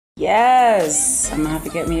Yes, I'm gonna have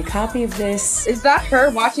to get me a copy of this. Is that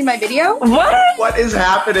her watching my video? What? What is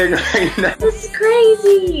happening right now? This is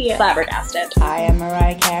crazy. Flabbergasted. I am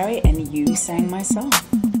Mariah Carey, and you sang my song.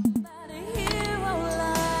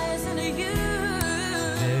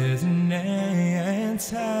 There's an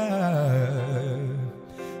answer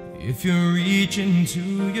if you reach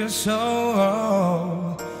into your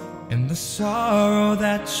soul, and the sorrow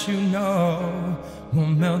that you know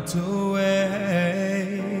won't melt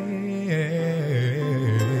away.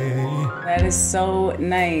 That is so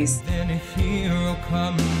nice. Then a hero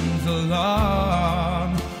comes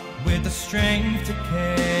along with the strength to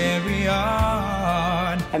carry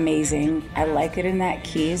on. Amazing. I like it in that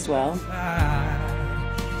key as well.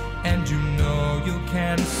 And you know you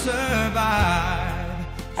can survive.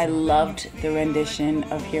 I loved the rendition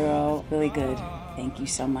of Hero. Really good. Thank you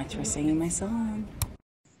so much for singing my song.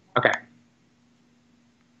 Okay.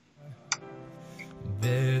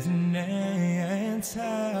 There's an answer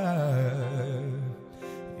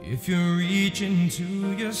if you reach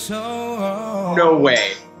into your soul. No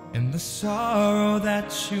way. And the sorrow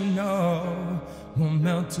that you know won't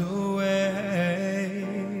melt away.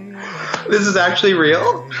 This is actually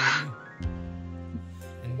real?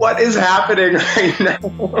 What is happening right now?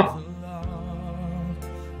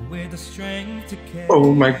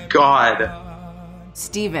 Oh my God.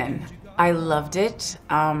 Steven, I loved it.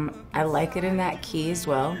 I like it in that key as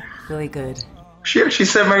well. Really good. She actually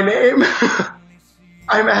said my name.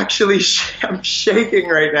 I'm shaking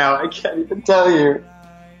right now. I can't even tell you.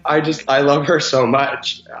 I love her so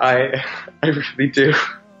much. I really do.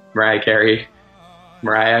 Mariah Carey.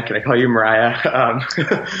 Mariah, can I call you Mariah?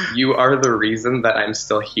 You are the reason that I'm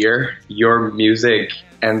still here. Your music,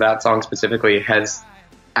 and that song specifically, has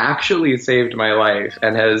actually saved my life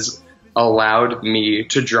and has allowed me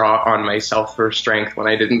to draw on myself for strength when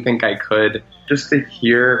I didn't think I could. Just to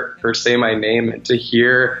hear her say my name and to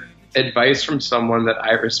hear advice from someone that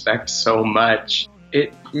I respect so much,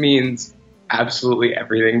 it means absolutely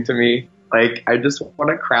everything to me. Like, I just want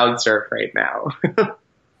to crowd surf right now.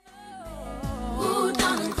 Ooh,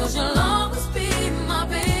 darling, 'cause you'll always be my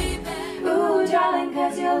baby. Ooh, darling,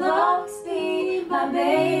 'cause you'll always be my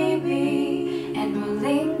baby. And we'll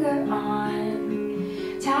linger on.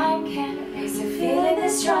 Time can't erase a feeling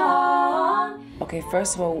this strong. Okay,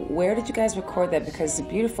 first of all, where did you guys record that? Because it's a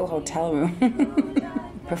beautiful hotel room.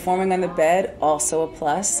 Performing on the bed, also a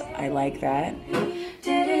plus. I like that.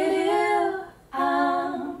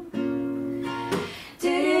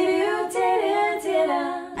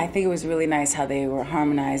 I think it was really nice how they were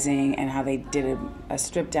harmonizing and how they did a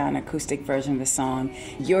stripped down acoustic version of the song.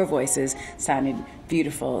 Your voices sounded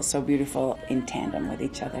beautiful, so beautiful in tandem with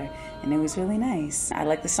each other. And it was really nice. I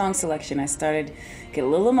like the song selection. I started to get a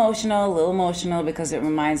little emotional because it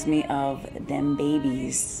reminds me of them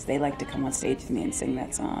babies. They like to come on stage with me and sing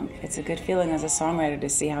that song. It's a good feeling as a songwriter to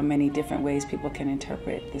see how many different ways people can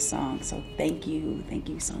interpret the song. So thank you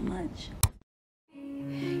so much.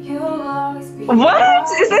 What?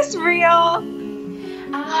 Is this real?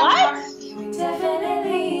 What?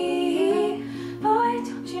 Definitely. Boy,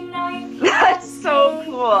 don't you know you That's so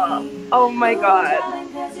cool. Oh my God.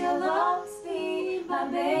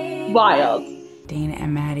 Wild. Dana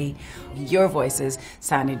and Maddie, your voices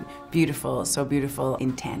sounded beautiful, so beautiful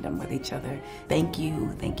in tandem with each other. Thank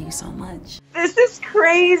you so much. This is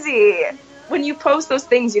crazy. When you post those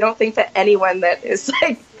things, you don't think that anyone that is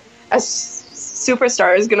like a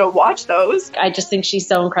superstar is gonna watch those. I just think she's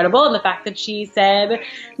so incredible, and the fact that she said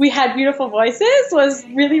we had beautiful voices was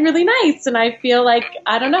really, really nice. And I feel like,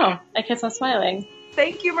 I don't know, I guess I'm smiling.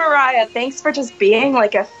 Thank you, Mariah. Thanks for just being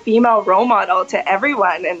like a female role model to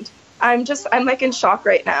everyone. And I'm like in shock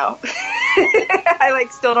right now. I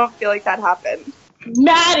like still don't feel like that happened.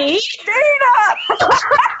 Maddie! Dana!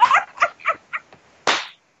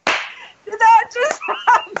 Did that just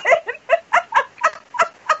happen?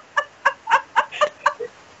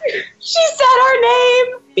 She said our name!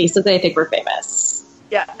 Basically, I think we're famous.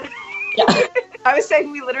 Yeah. I was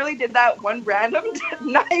saying we literally did that one random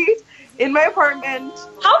night in my apartment.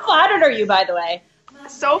 How flattered are you, by the way?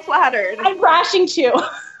 So flattered. I'm rashing too.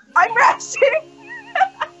 I'm rashing.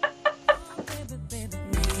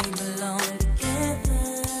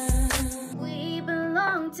 We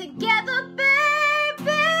belong together,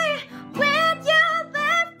 baby. When you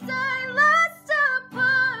left, I lost a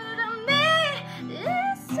part of me.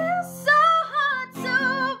 This is so hard to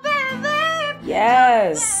believe.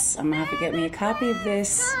 Yes, I'm gonna have to get me a copy of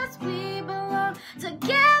this. We belong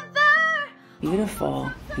together.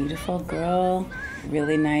 Beautiful girl.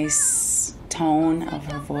 Really nice tone of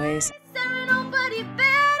her voice. There ain't nobody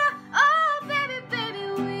better. Oh, baby,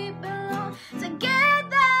 we belong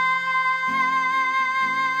together.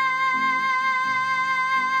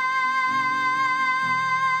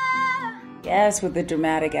 Yes, with the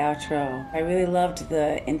dramatic outro. I really loved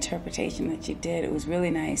the interpretation that you did. It was really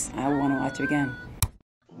nice. I want to watch it again.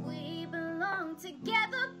 We belong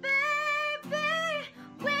together, baby.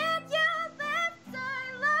 When you left,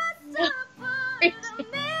 I lost a part of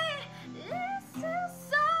me. This is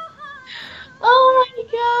so hard. Oh my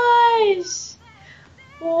gosh!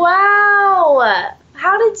 Wow!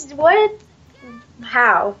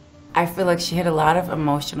 How? I feel like she hit a lot of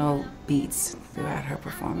emotional beats throughout her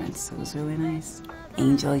performance. It was really nice.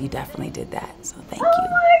 Angel, you definitely did that, so thank you. Oh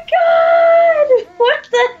my god! What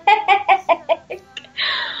the heck?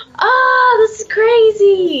 Oh, this is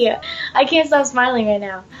crazy! I can't stop smiling right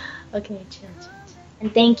now. Okay, chill.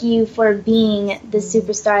 And thank you for being the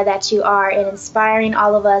superstar that you are and inspiring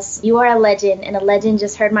all of us. You are a legend, and a legend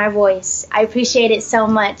just heard my voice. I appreciate it so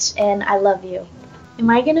much, and I love you. Am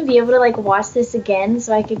I gonna be able to like watch this again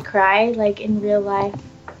so I could cry like in real life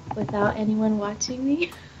without anyone watching me?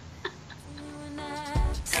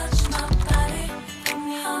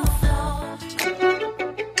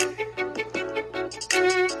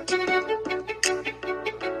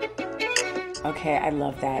 Okay, I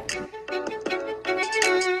love that.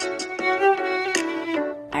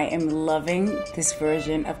 I am loving this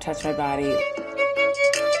version of Touch My Body.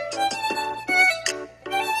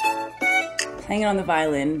 Playing it on the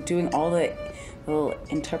violin, doing all the little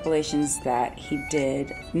interpolations that he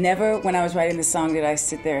did. Never, when I was writing the song, did I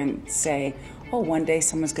sit there and say, oh, one day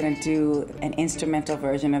someone's gonna do an instrumental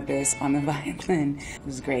version of this on the violin. It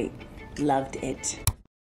was great. Loved it.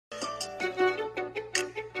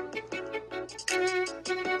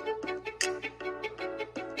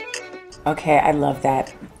 Okay, I love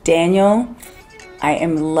that. Daniel, I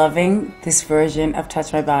am loving this version of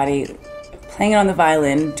Touch My Body. Playing it on the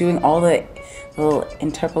violin, doing all the little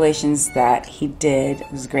interpolations that he did. It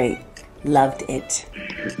was great. Loved it.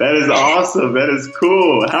 That is awesome. That is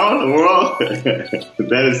cool. How in the world?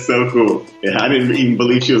 That is so cool. Yeah, I didn't even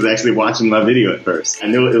believe she was actually watching my video at first. I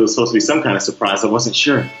knew it was supposed to be some kind of surprise. I wasn't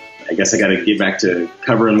sure. I guess I got to get back to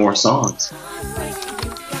covering more songs.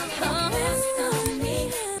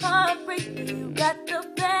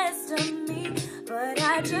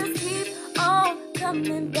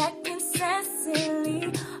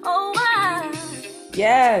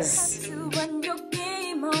 Yes.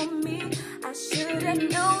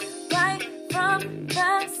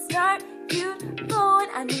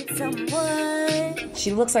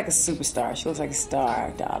 She looks like a superstar. She looks like a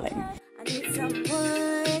star, darling.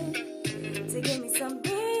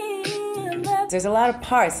 There's a lot of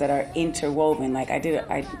parts that are interwoven. Like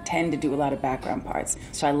I tend to do a lot of background parts.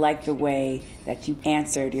 So I like the way that you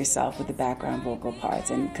answered yourself with the background vocal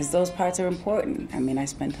parts, and because those parts are important. I mean, I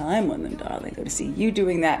spend time on them, darling. So to see you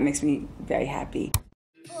doing that makes me very happy.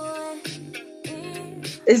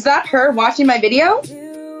 Is that her watching my video?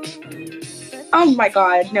 Oh my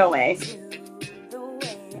god, no way.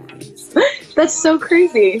 That's so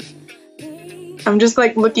crazy. I'm just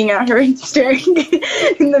like looking at her and staring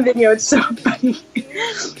in the video. It's so funny.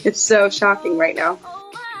 It's so shocking right now.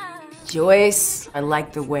 Joyce, I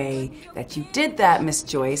like the way that you did that, Miss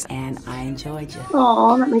Joyce, and I enjoyed you.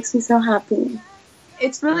 Oh, that makes me so happy.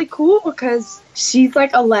 It's really cool because she's like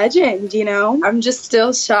a legend, you know? I'm just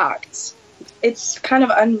still shocked. It's kind of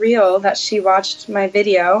unreal that she watched my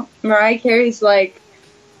video. Mariah Carey's like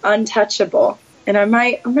untouchable, and I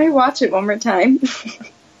might watch it one more time.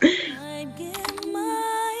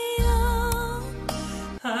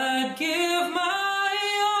 I'd give my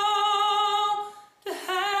all to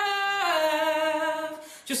have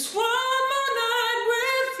just one more night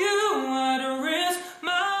with you. I'd risk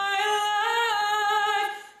my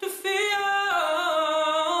life to feel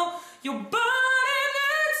your body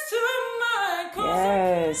next to my clothes.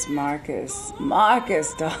 Yes, Marcus.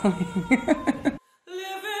 Marcus, darling.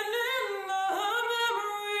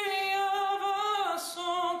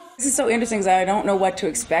 This is so interesting because I don't know what to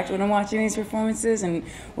expect when I'm watching these performances and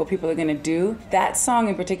what people are going to do. That song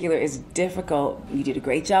in particular is difficult. You did a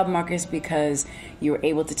great job, Marcus, because you were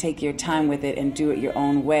able to take your time with it and do it your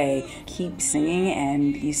own way. Keep singing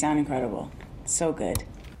and you sound incredible. So good.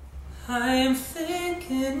 I am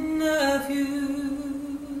thinking of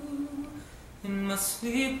you in my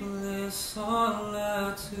sleepless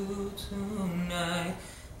solitude tonight.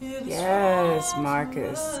 Yes,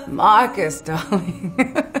 Marcus. Marcus, darling.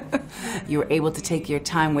 You were able to take your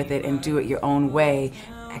time with it and do it your own way.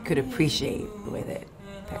 I could appreciate with it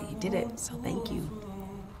that you did it, so thank you.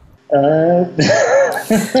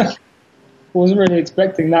 Wasn't really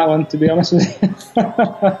expecting that one, to be honest with you.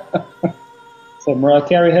 So Mariah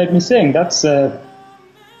Carey heard me sing. That's kind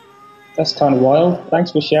of wild.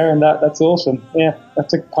 Thanks for sharing that. That's awesome. Yeah,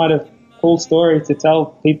 that's a kind of cool story to tell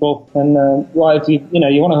people. And well, if you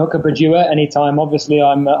want to hook up a duet anytime, obviously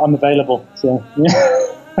I'm available. So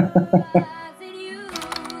yeah.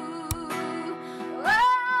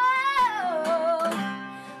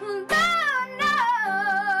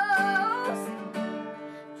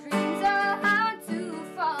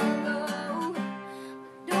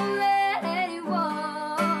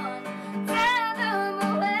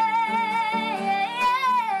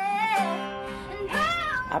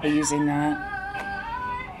 I'll be using that.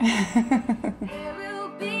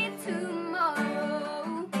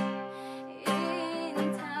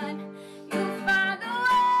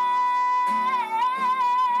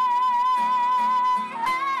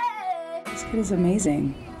 This kid is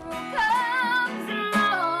amazing.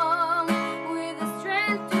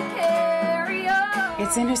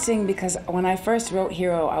 It's interesting because when I first wrote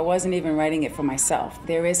Hero, I wasn't even writing it for myself.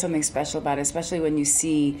 There is something special about it, especially when you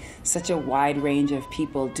see such a wide range of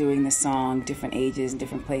people doing the song, different ages and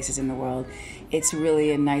different places in the world. It's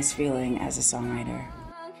really a nice feeling as a songwriter.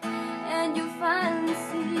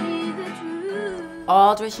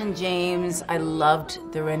 Aldrich and James, I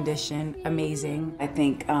loved the rendition, amazing. I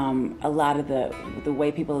think a lot of the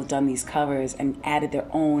way people have done these covers and added their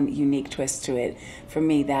own unique twist to it, for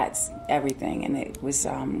me that's everything, and it was,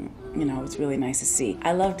 it's really nice to see.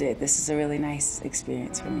 I loved it. This is a really nice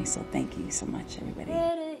experience for me, so thank you so much, everybody.